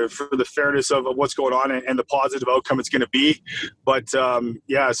for the fairness of what's going on and the positive outcome it's going to be. But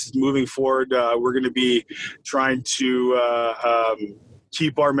yes, moving forward, we're going to be trying to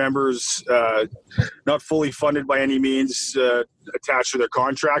keep our members not fully funded by any means attached to their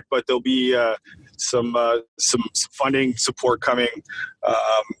contract, but there'll be some funding support coming.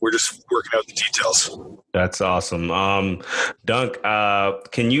 We're just working out the details. That's awesome. Dunk,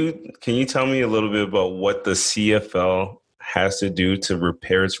 can you tell me a little bit about what the CFL has to do to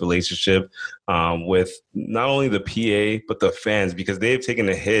repair its relationship with not only the PA but the fans, because they've taken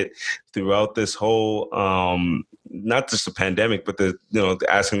a hit throughout this whole not just the pandemic, but the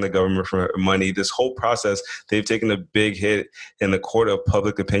asking the government for money, this whole process. They've taken a big hit in the court of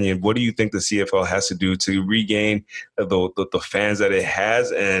public opinion. What do you think the CFL has to do to regain the fans that it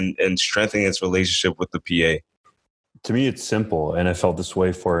has and strengthen its relationship with the PA? To me, it's simple, and I felt this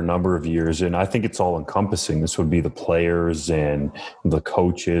way for a number of years, and I think it's all encompassing. This would be the players and the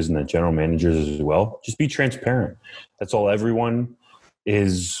coaches and the general managers as well. Just be transparent. That's all everyone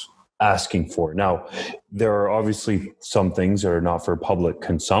is asking for. Now, there are obviously some things that are not for public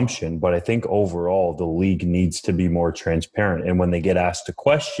consumption, but I think overall the league needs to be more transparent. And when they get asked a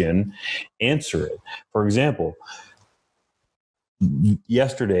question, answer it. For example,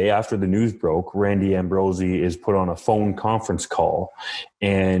 yesterday, after the news broke, Randy Ambrosie is put on a phone conference call,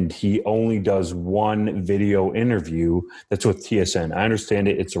 and he only does one video interview that's with TSN. I understand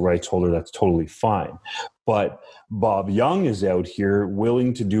it. It's a rights holder. That's totally fine. But Bob Young is out here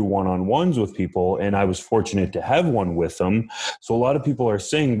willing to do one-on-ones with people, and I was fortunate to have one with him. So a lot of people are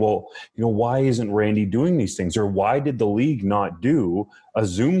saying, well, why isn't Randy doing these things? Or why did the league not do a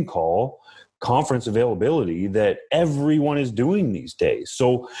Zoom call conference availability that everyone is doing these days?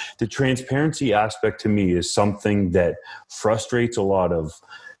 So the transparency aspect to me is something that frustrates a lot of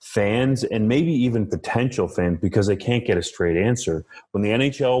fans and maybe even potential fans because they can't get a straight answer. When the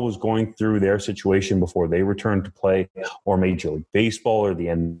NHL was going through their situation before they returned to play, or Major League Baseball or the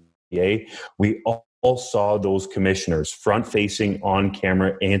NBA, we all saw those commissioners front-facing on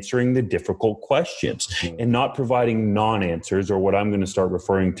camera answering the difficult questions and not providing non-answers, or what I'm going to start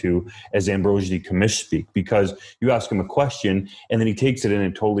referring to as Ambrosie commish speak, because you ask him a question and then he takes it in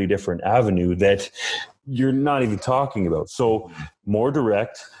a totally different avenue that you're not even talking about. So more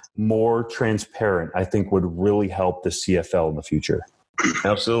direct, more transparent, I think would really help the CFL in the future.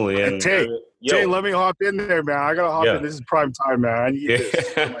 Absolutely. And Tay, let me hop in there, man. I gotta hop in. This is prime time, man. I need this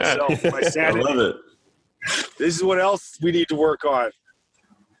for myself, my sanity. I love it. This is what else we need to work on.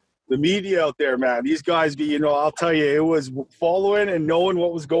 The media out there, man. These guys I'll tell you, it was following and knowing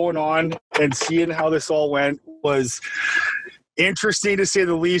what was going on and seeing how this all went was interesting to say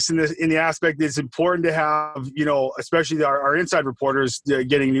the least in the aspect that it's important to have, especially our inside reporters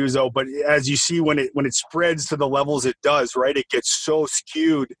getting news out. But as you see, when it spreads to the levels it does, right, it gets so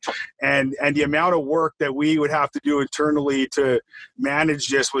skewed, and the amount of work that we would have to do internally to manage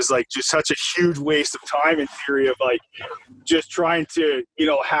this was like just such a huge waste of time in theory of like just trying to,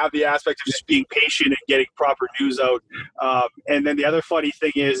 have the aspect of just being patient and getting proper news out. And then the other funny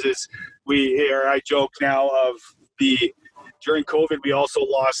thing is I joke now of during COVID, we also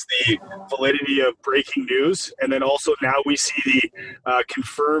lost the validity of breaking news. And then also now we see the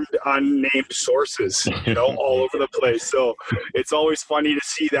confirmed unnamed sources, all over the place. So it's always funny to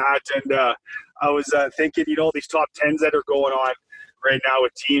see that. And I was thinking, these top 10s that are going on right now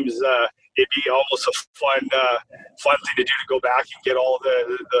with teams, it'd be almost a fun thing to do to go back and get all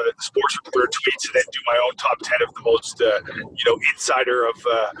the sports reporter tweets and then do my own top 10 of the most insider of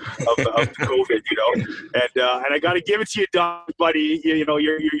the COVID, and I got to give it to you, Doug, buddy. You're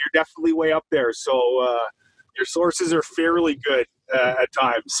definitely way up there. So your sources are fairly good at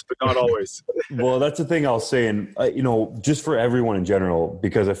times, but not always. Well, that's the thing I'll say. And, just for everyone in general,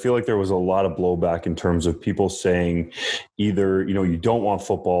 because I feel like there was a lot of blowback in terms of people saying either, you don't want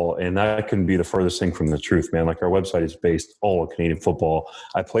football, and that can be the furthest thing from the truth, man. Like our website is based all on Canadian football.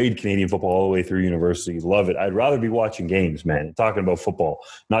 I played Canadian football all the way through university. Love it. I'd rather be watching games, man, talking about football,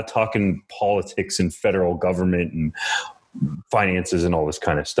 not talking politics and federal government and finances and all this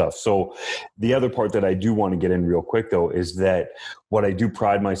kind of stuff. So the other part that I do want to get in real quick though is that what I do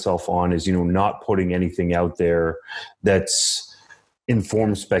pride myself on is, not putting anything out there that's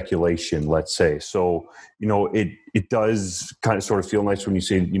informed speculation, let's say. So, it does kind of sort of feel nice when you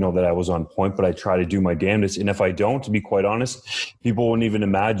say, that I was on point, but I try to do my damnedest. And if I don't, to be quite honest, people wouldn't even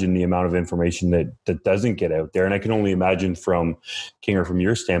imagine the amount of information that doesn't get out there. And I can only imagine from Kinger, from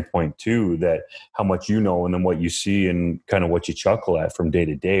your standpoint too, that how much and then what you see and kind of what you chuckle at from day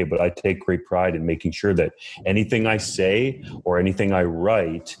to day. But I take great pride in making sure that anything I say or anything I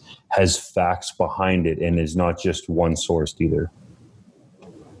write has facts behind it and is not just one sourced either.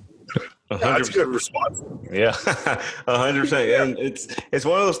 100%. That's a good response. Yeah, 100%. And it's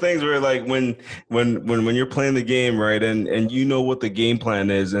one of those things where like when you're playing the game, right, and what the game plan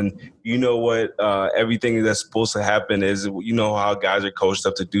is, and what everything that's supposed to happen is, how guys are coached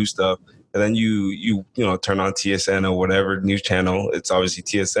up to do stuff. And then you turn on TSN or whatever news channel. It's obviously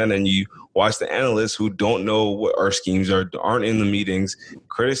TSN, and you watch the analysts who don't know what our schemes are, aren't in the meetings,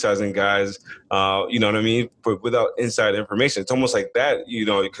 criticizing guys. You know what I mean? But without inside information, it's almost like that.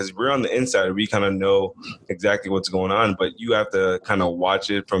 Because we're on the inside, we kind of know exactly what's going on. But you have to kind of watch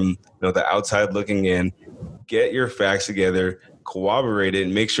it from the outside looking in, get your facts together, corroborate it,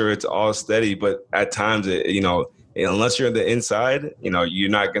 and make sure it's all steady. But at times, unless you're on the inside, you're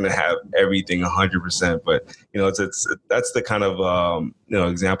not going to have everything 100%. But, that's the kind of,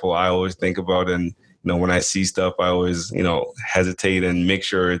 example I always think about. And, when I see stuff, I always, hesitate and make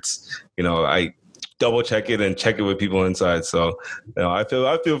sure it's, I double check it and check it with people inside. So, I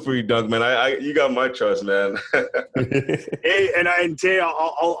feel for you, Doug, man. You got my trust, man. Hey, and Tay,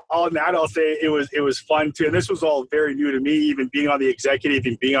 I'll say it was fun too. And this was all very new to me, even being on the executive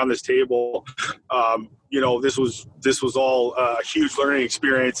and being on this table. This was all a huge learning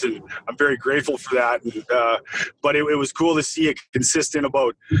experience, and I'm very grateful for that. And, but it was cool to see a consistent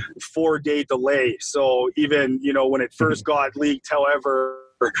about 4-day delay. So even, when it first got leaked, however,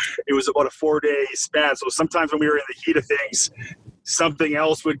 it was about a 4-day span. So sometimes when we were in the heat of things, something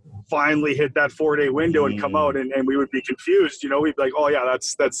else would finally hit that 4-day window and come out, and we would be confused. We'd be like, oh yeah,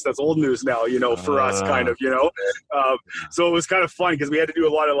 that's old news now, for us, kind of, so it was kind of fun because we had to do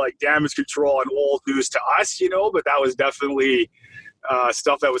a lot of like damage control on old news to us, but that was definitely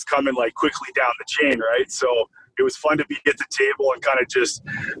stuff that was coming like quickly down the chain, right? So it was fun to be at the table and kind of just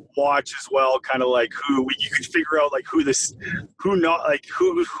watch as well, kind of like you could figure out like whose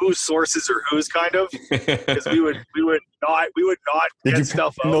sources are whose, kind of, because we would not Did get you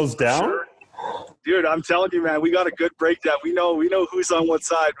stuff pin out. Those down? Sure. Dude, I'm telling you, man, we got a good breakdown. We know who's on what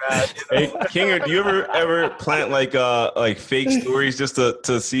side, man. Hey, Kinger, do you ever plant like fake stories just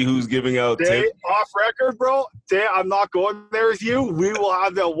to see who's giving out tips? Off record, bro. I'm not going there with you. We will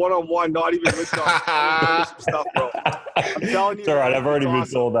have that one-on-one, not even with some stuff, bro. I'm telling you. It's all right. I've already been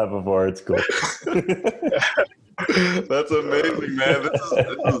told that before. It's cool. That's amazing, man.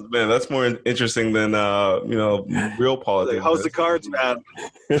 Man, that's more interesting than real politics. Like, how's the cards, man?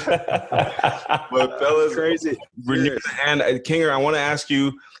 But fellas, crazy. We're near the end. Kinger, I want to ask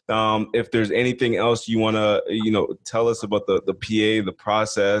you if there's anything else you want to tell us about the PA, the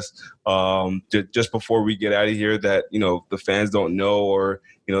process, just before we get out of here that the fans don't know, or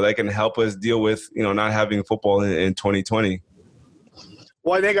that can help us deal with not having football in 2020.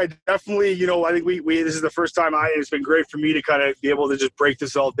 Well, I think I definitely, I think we this is the first time it's been great for me to kind of be able to just break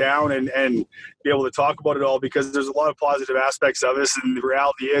this all down and be able to talk about it all, because there's a lot of positive aspects of this. And the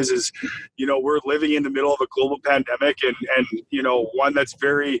reality is, we're living in the middle of a global pandemic and one that's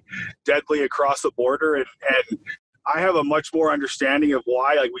very deadly across the border. And I have a much more understanding of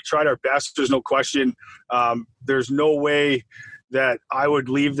why. Like, we tried our best. There's no question. There's no way that I would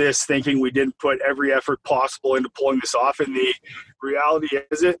leave this thinking we didn't put every effort possible into pulling this off. And the reality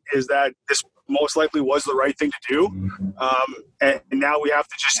is that this most likely was the right thing to do. And now we have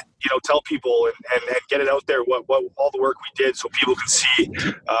to just, tell people and get it out there, what all the work we did, so people can see.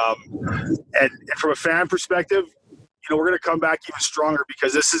 And from a fan perspective, we're going to come back even stronger,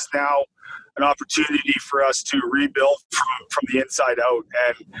 because this is now an opportunity for us to rebuild from the inside out.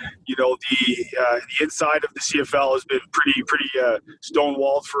 And the inside of the CFL has been pretty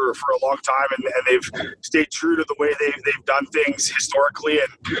stonewalled for a long time, and they've stayed true to the way they've done things historically.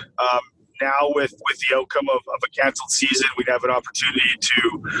 And now with the outcome of a canceled season, we'd have an opportunity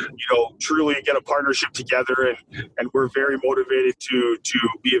to truly get a partnership together, and we're very motivated to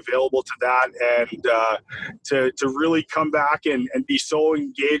be available to that, and to really come back and be so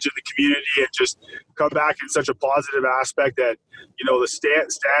engaged in the community, and just come back in such a positive aspect that the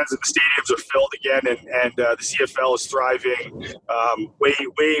stands and the stadiums are filled again, and the CFL is thriving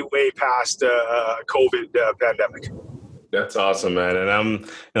way past COVID pandemic. That's awesome, man. And I'm,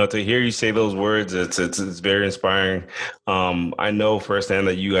 to hear you say those words, it's very inspiring. I know firsthand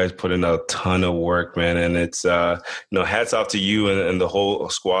that you guys put in a ton of work, man. And it's, hats off to you and the whole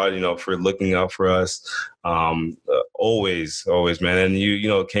squad, for looking out for us. Always, man. And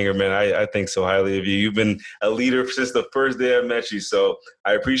you Kinger, man, I think so highly of you. You've been a leader since the first day I met you. So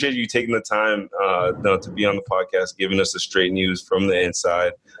I appreciate you taking the time, to be on the podcast, giving us the straight news from the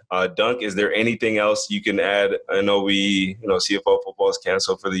inside. Dunk, is there anything else you can add? I know CFL football is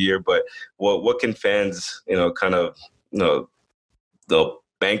canceled for the year, but what can fans, they'll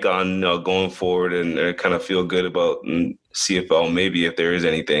bank on, going forward and kind of feel good about CFL, maybe, if there is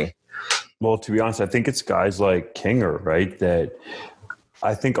anything? Well, to be honest, I think it's guys like Kinger, right, that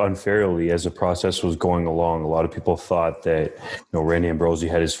I think unfairly, as the process was going along, a lot of people thought that, Randy Ambrosie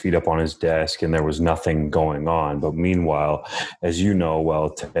had his feet up on his desk and there was nothing going on. But meanwhile, as you know well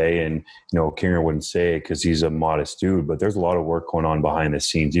today, and, Kinger wouldn't say it because he's a modest dude, but there's a lot of work going on behind the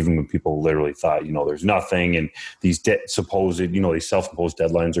scenes, even when people literally thought, there's nothing, and these these self-imposed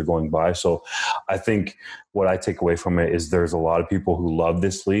deadlines are going by. So I think what I take away from it is there's a lot of people who love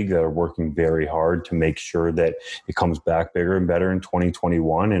this league that are working very hard to make sure that it comes back bigger and better in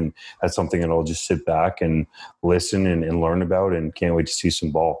 2021. And that's something that I'll just sit back and listen and learn about, and can't wait to see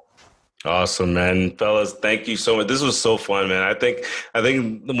some ball. Awesome, man. Fellas, thank you so much. This was so fun, man. I think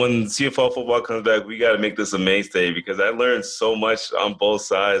when CFL football comes back, we got to make this a mainstay, because I learned so much on both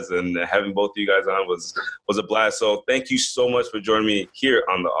sides, and having both of you guys on was a blast. So thank you so much for joining me here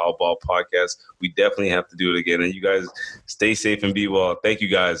on the All Ball podcast. We definitely have to do it again. And you guys stay safe and be well. Thank you,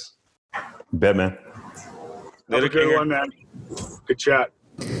 guys. Bet, man. Have a good one, man. Good chat.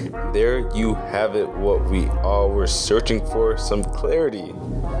 There you have it, what we all were searching for, some clarity.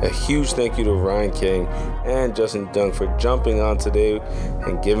 A huge thank you to Ryan King and Justin Dunk for jumping on today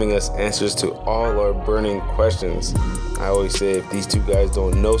and giving us answers to all our burning questions. I always say, if these two guys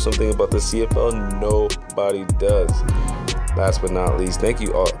don't know something about the CFL, nobody does. Last but not least, thank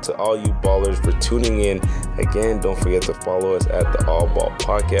you all to all you ballers for tuning in. Again, don't forget to follow us at the All Ball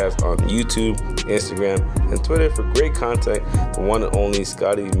Podcast on YouTube, Instagram, and Twitter for great content. The one and only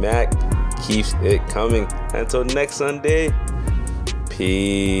Scotty Mac keeps it coming. Until next Sunday,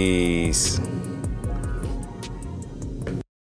 peace.